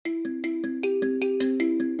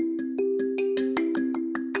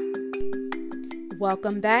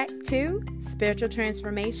Welcome back to Spiritual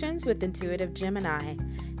Transformations with Intuitive Gemini.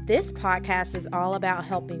 This podcast is all about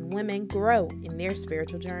helping women grow in their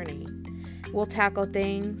spiritual journey. We'll tackle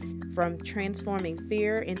things from transforming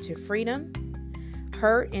fear into freedom,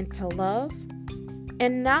 hurt into love,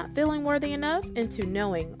 and not feeling worthy enough into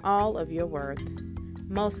knowing all of your worth.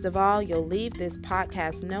 Most of all, you'll leave this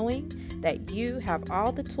podcast knowing that you have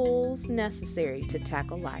all the tools necessary to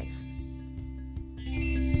tackle life.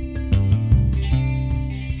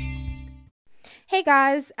 Hey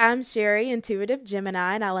guys, I'm Sherry, Intuitive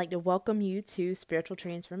Gemini, and I'd like to welcome you to Spiritual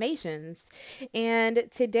Transformations. And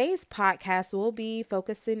today's podcast will be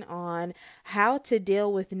focusing on how to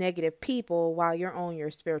deal with negative people while you're on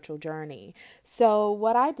your spiritual journey. So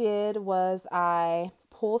what I did was I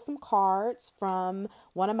pulled some cards from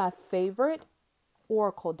one of my favorite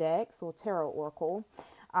oracle decks, or tarot oracle.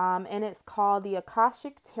 And it's called the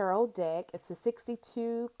Akashic Tarot deck. It's a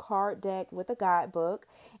 62 card deck with a guidebook,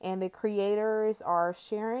 and the creators are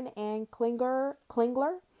Sharon Ann Klingler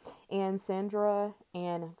and Sandra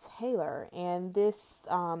Ann Taylor. And this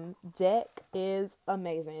deck is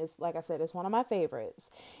amazing. It's, like I said, it's one of my favorites.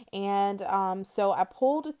 And so I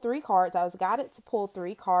pulled 3 cards. I was guided to pull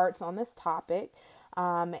 3 cards on this topic.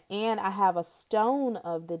 And I have a stone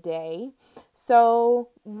of the day. So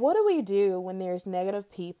what do we do when there's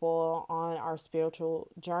negative people on our spiritual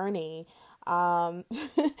journey?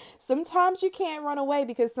 Sometimes you can't run away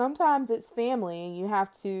because sometimes it's family and you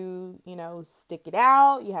have to, stick it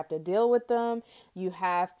out. You have to deal with them. You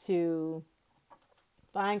have to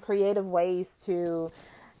find creative ways to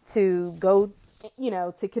go,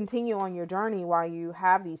 to continue on your journey while you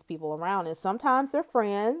have these people around. And sometimes they're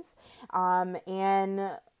friends,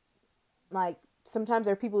 and sometimes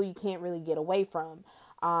they're people you can't really get away from.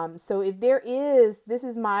 So if there is, this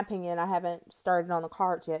is my opinion, I haven't started on the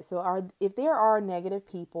cards yet. So if there are negative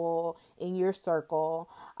people in your circle,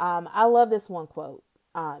 I love this one quote.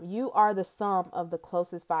 You are the sum of the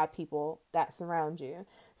closest 5 people that surround you.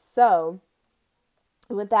 So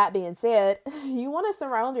with that being said, you want to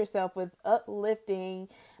surround yourself with uplifting,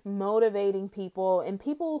 motivating people and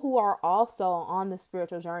people who are also on the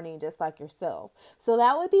spiritual journey just like yourself. So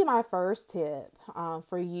that would be my first tip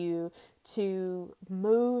for you to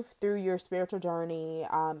move through your spiritual journey.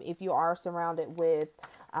 If you are surrounded with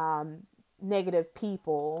negative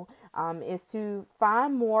people, is to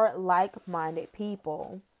find more like-minded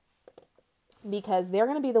people, because they're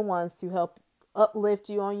going to be the ones to help uplift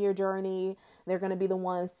you on your journey. They're going to be the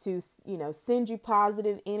ones to, send you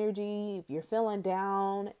positive energy if you're feeling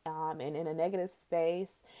down and in a negative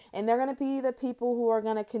space. And they're going to be the people who are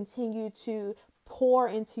going to continue to pour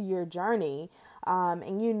into your journey.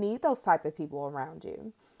 And you need those type of people around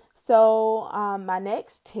you. So my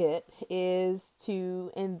next tip is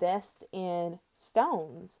to invest in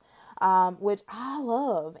stones, which I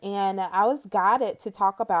love. And I was guided to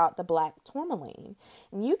talk about the black tourmaline.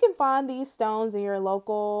 And you can find these stones in your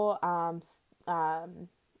local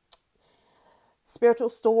spiritual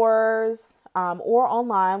stores or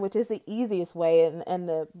online, which is the easiest way, and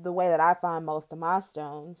the way that I find most of my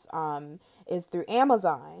stones is through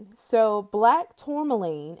Amazon. So black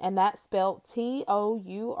tourmaline, and that's spelled TOURMALINE.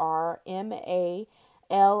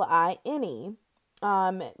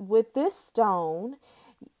 With this stone,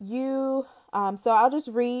 so I'll just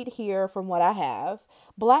read here from what I have.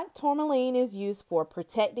 Black tourmaline is used for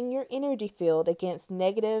protecting your energy field against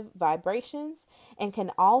negative vibrations and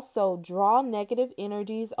can also draw negative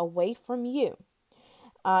energies away from you.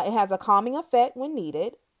 It has a calming effect when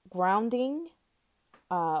needed, grounding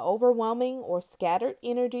overwhelming or scattered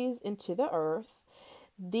energies into the earth.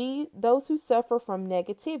 Those who suffer from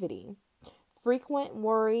negativity, frequent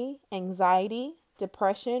worry, anxiety,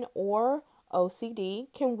 depression, or OCD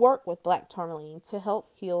can work with black tourmaline to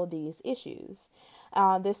help heal these issues.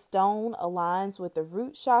 This stone aligns with the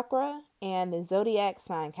root chakra and the zodiac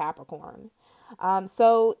sign Capricorn.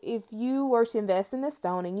 So if you were to invest in this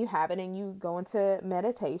stone and you have it and you go into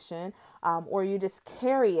meditation, or you just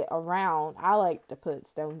carry it around, I like to put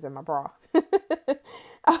stones in my bra,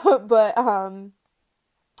 but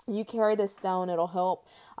you carry this stone, it'll help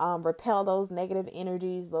repel those negative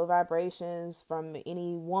energies, low vibrations from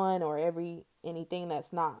anyone or anything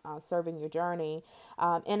that's not serving your journey.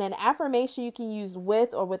 And an affirmation you can use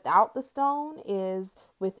with or without the stone is,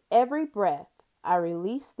 with every breath, I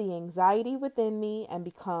release the anxiety within me and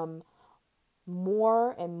become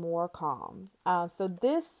more and more calm. So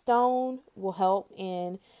this stone will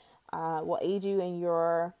will aid you in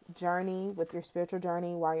your journey with your spiritual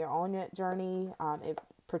journey while you're on that journey.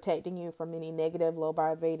 Protecting you from any negative, low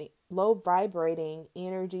vibrating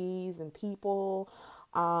energies and people,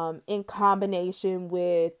 in combination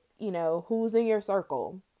with who's in your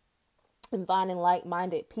circle and finding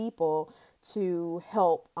like-minded people to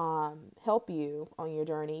help you on your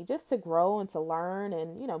journey, just to grow and to learn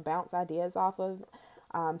and bounce ideas off of.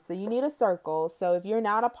 So you need a circle. So if you're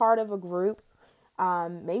not a part of a group,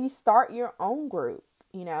 maybe start your own group.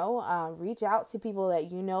 Reach out to people that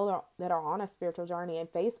that are on a spiritual journey.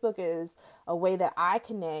 And Facebook is a way that I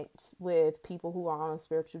connect with people who are on a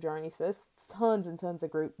spiritual journey. So there's tons and tons of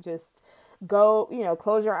group. Just go,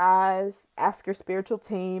 close your eyes, ask your spiritual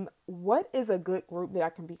team, what is a good group that I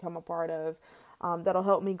can become a part of, that'll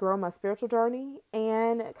help me grow my spiritual journey.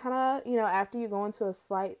 And kind of, after you go into a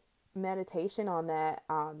slight meditation on that,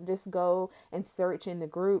 just go and search in the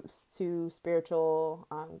groups to spiritual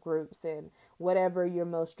groups, and whatever you're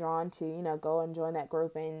most drawn to, go and join that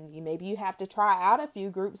group. And maybe you have to try out a few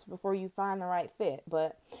groups before you find the right fit.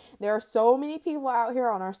 But there are so many people out here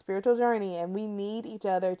on our spiritual journey, and we need each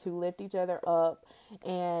other to lift each other up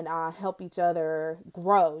and help each other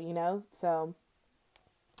grow, So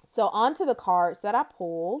on to the cards that I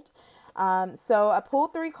pulled. So I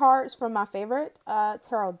pulled 3 cards from my favorite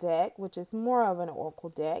tarot deck, which is more of an oracle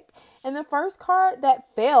deck. And the first card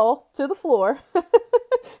that fell to the floor,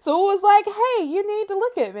 so it was like, hey, you need to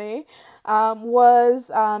look at me,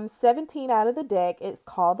 was 17 out of the deck. It's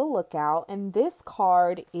called The Lookout. And this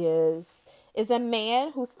card is a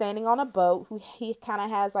man who's standing on a boat, who he kind of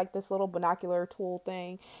has like this little binocular tool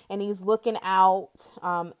thing, and he's looking out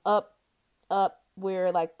up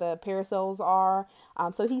where like the parasols are.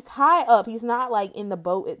 So he's high up. He's not like in the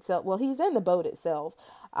boat itself. Well, he's in the boat itself.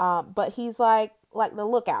 But he's like the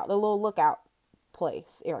lookout, the little lookout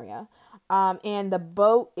place area. And the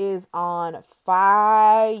boat is on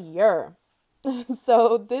fire.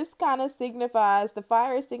 So this kind of signifies, the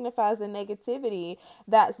fire signifies the negativity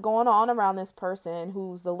that's going on around this person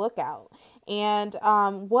who's the lookout. And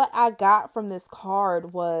what I got from this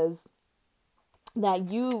card was that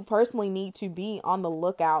you personally need to be on the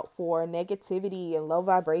lookout for negativity and low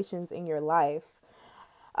vibrations in your life.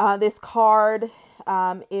 This card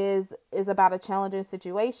is about a challenging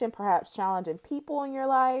situation, perhaps challenging people in your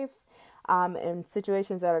life, and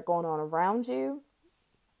situations that are going on around you.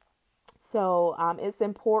 So it's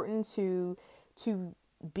important to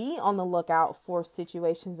be on the lookout for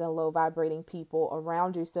situations and low vibrating people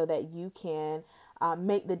around you, so that you can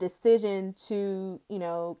make the decision to,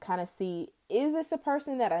 kind of see, is this a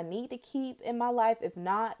person that I need to keep in my life? If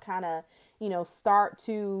not, kind of, start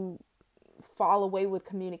to fall away with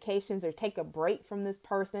communications or take a break from this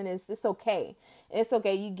person. It's okay. It's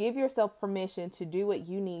okay. You give yourself permission to do what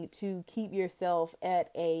you need to keep yourself at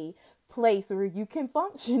a place where you can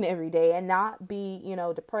function every day and not be,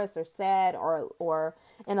 depressed or sad or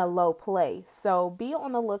in a low place. So be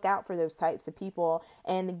on the lookout for those types of people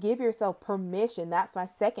and give yourself permission. That's my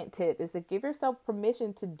second tip, is to give yourself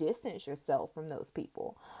permission to distance yourself from those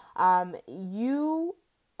people. You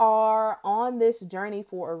are on this journey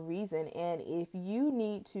for a reason, and if you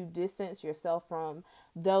need to distance yourself from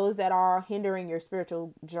those that are hindering your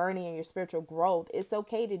spiritual journey and your spiritual growth, it's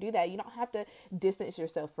okay to do that. You don't have to distance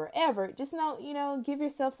yourself forever. Just give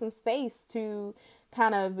yourself some space to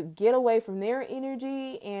kind of get away from their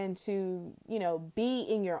energy and to, be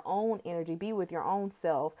in your own energy, be with your own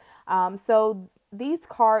self. So these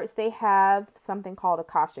cards, they have something called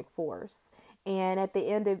Akashic Force, and at the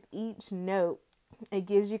end of each note, it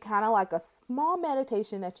gives you kind of like a small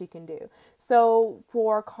meditation that you can do. So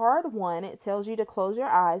for card 1, it tells you to close your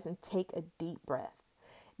eyes and take a deep breath.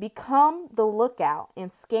 Become the lookout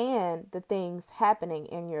and scan the things happening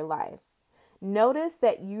in your life. Notice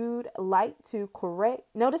that you'd like to correct.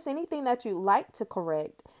 Notice anything that you'd like to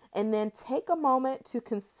correct, and then take a moment to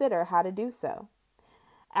consider how to do so.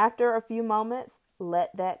 After a few moments,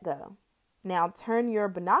 let that go. Now turn your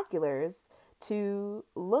binoculars to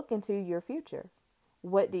look into your future.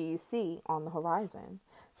 What do you see on the horizon?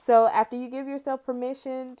 So after you give yourself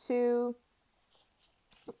permission to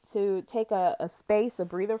take a space, a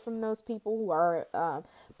breather from those people who are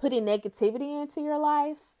putting negativity into your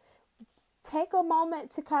life, take a moment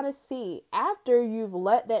to kind of see, after you've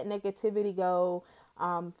let that negativity go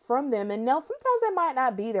from them. And no, sometimes it might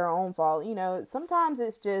not be their own fault. Sometimes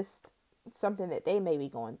it's just something that they may be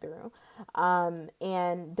going through.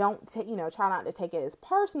 And don't, try not to take it as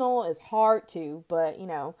personal. It's hard to, but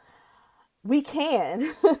we can.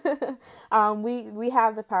 We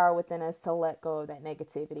have the power within us to let go of that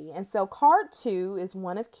negativity. And so card 2 is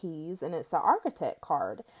one of keys, and it's the Architect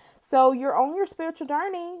card. So you're on your spiritual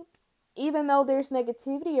journey. Even though there's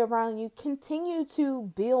negativity around you, continue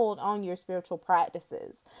to build on your spiritual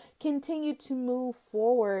practices. Continue to move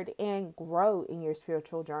forward and grow in your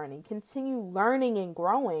spiritual journey. Continue learning and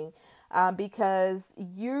growing. because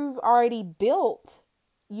you've already built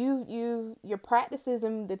your practices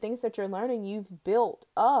and the things that you're learning, you've built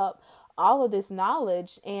up all of this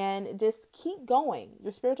knowledge, and just keep going.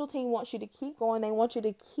 Your spiritual team wants you to keep going. They want you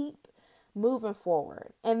to keep moving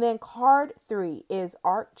forward. And then card 3 is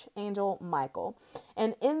Archangel Michael.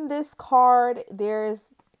 And in this card,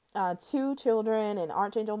 there's 2 children, and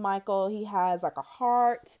Archangel Michael, he has like a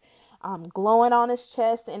heart glowing on his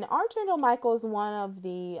chest. And Archangel Michael is one of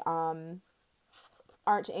the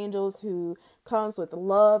archangels who comes with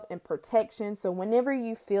love and protection. So whenever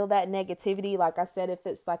you feel that negativity, like I said, if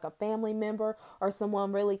it's like a family member or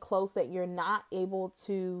someone really close that you're not able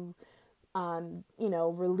to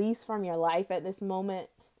release from your life at this moment,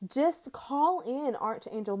 just call in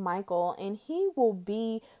Archangel Michael, and he will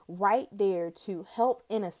be right there to help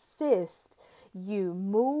and assist you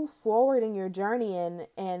move forward in your journey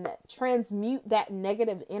and transmute that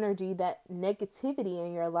negative energy, that negativity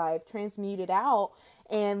in your life, transmute it out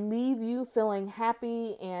and leave you feeling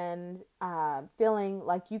happy and feeling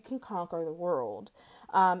like you can conquer the world.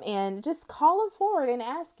 And just call him forward and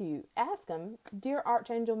ask him, dear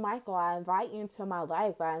Archangel Michael, I invite you into my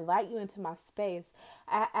life. I invite you into my space.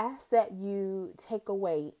 I ask that you take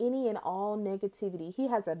away any and all negativity. He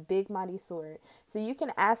has a big, mighty sword. So you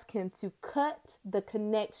can ask him to cut the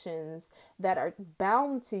connections that are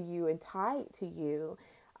bound to you and tied to you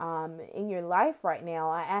in your life right now.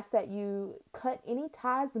 I ask that you cut any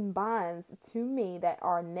ties and bonds to me that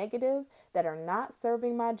are negative, that are not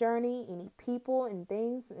serving my journey, any people and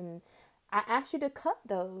things. And I ask you to cut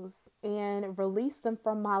those and release them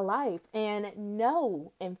from my life, and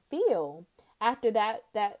know and feel after that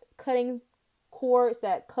cutting cords,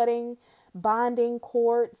 that cutting bonding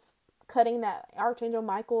cords, cutting that Archangel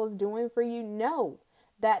Michael is doing for you. Know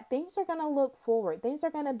that things are going to look forward. Things are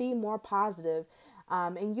going to be more positive.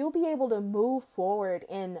 And you'll be able to move forward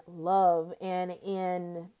in love and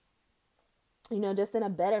in, just in a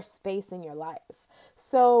better space in your life.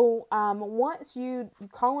 So once you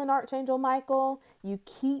call in Archangel Michael, you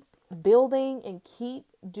keep building and keep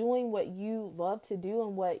doing what you love to do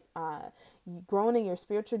and what you've grown in your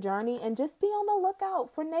spiritual journey, and just be on the lookout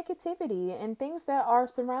for negativity and things that are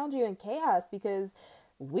surround you in chaos, because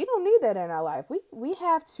we don't need that in our life. We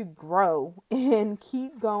have to grow and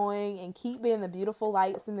keep going and keep being the beautiful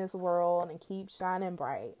lights in this world and keep shining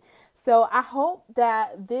bright. So I hope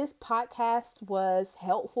that this podcast was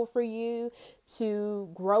helpful for you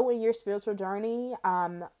to grow in your spiritual journey.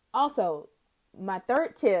 Also, my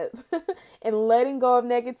third tip in letting go of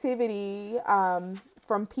negativity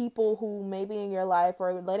from people who may be in your life,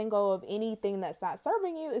 or letting go of anything that's not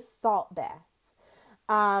serving you, is salt baths.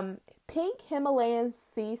 Pink Himalayan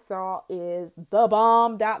sea salt is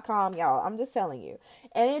thebomb.com, y'all. I'm just telling you.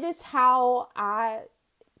 And it is how I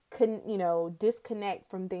can,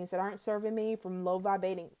 disconnect from things that aren't serving me, from low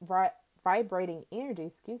vibrating energy.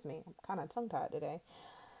 Excuse me. I'm kind of tongue tied today.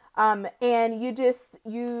 And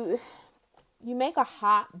you make a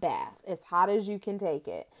hot bath, as hot as you can take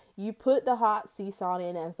it. You put the hot sea salt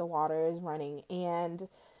in as the water is running, and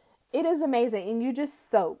it is amazing. And you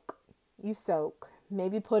just soak. You soak.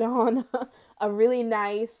 Maybe put on a really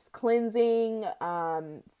nice cleansing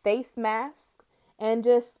face mask and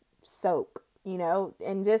just soak,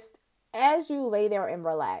 and just as you lay there and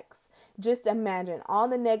relax, just imagine all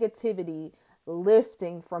the negativity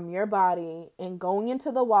lifting from your body and going into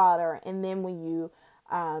the water. And then when you,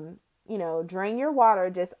 drain your water,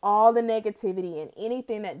 just all the negativity and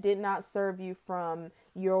anything that did not serve you from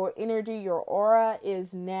your energy, your aura,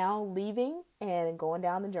 is now leaving and going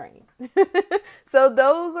down the drain. So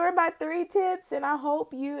those were my 3 tips, and I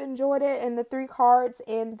hope you enjoyed it. And the 3 cards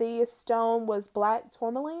and the stone was black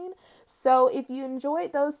tourmaline. So if you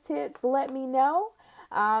enjoyed those tips, let me know.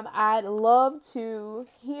 I'd love to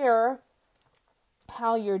hear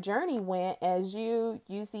how your journey went as you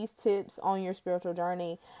use these tips on your spiritual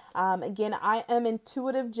journey. Again, I am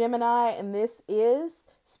Intuitive Gemini, and this is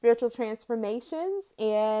Spiritual Transformations,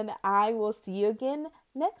 and I will see you again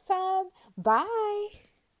next time. Bye.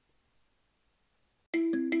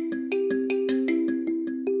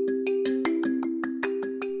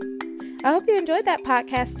 I hope you enjoyed that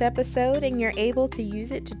podcast episode and you're able to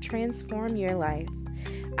use it to transform your life.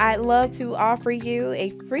 I'd love to offer you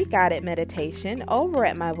a free guided meditation over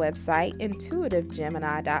at my website,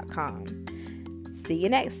 intuitivegemini.com. See you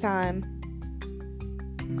next time.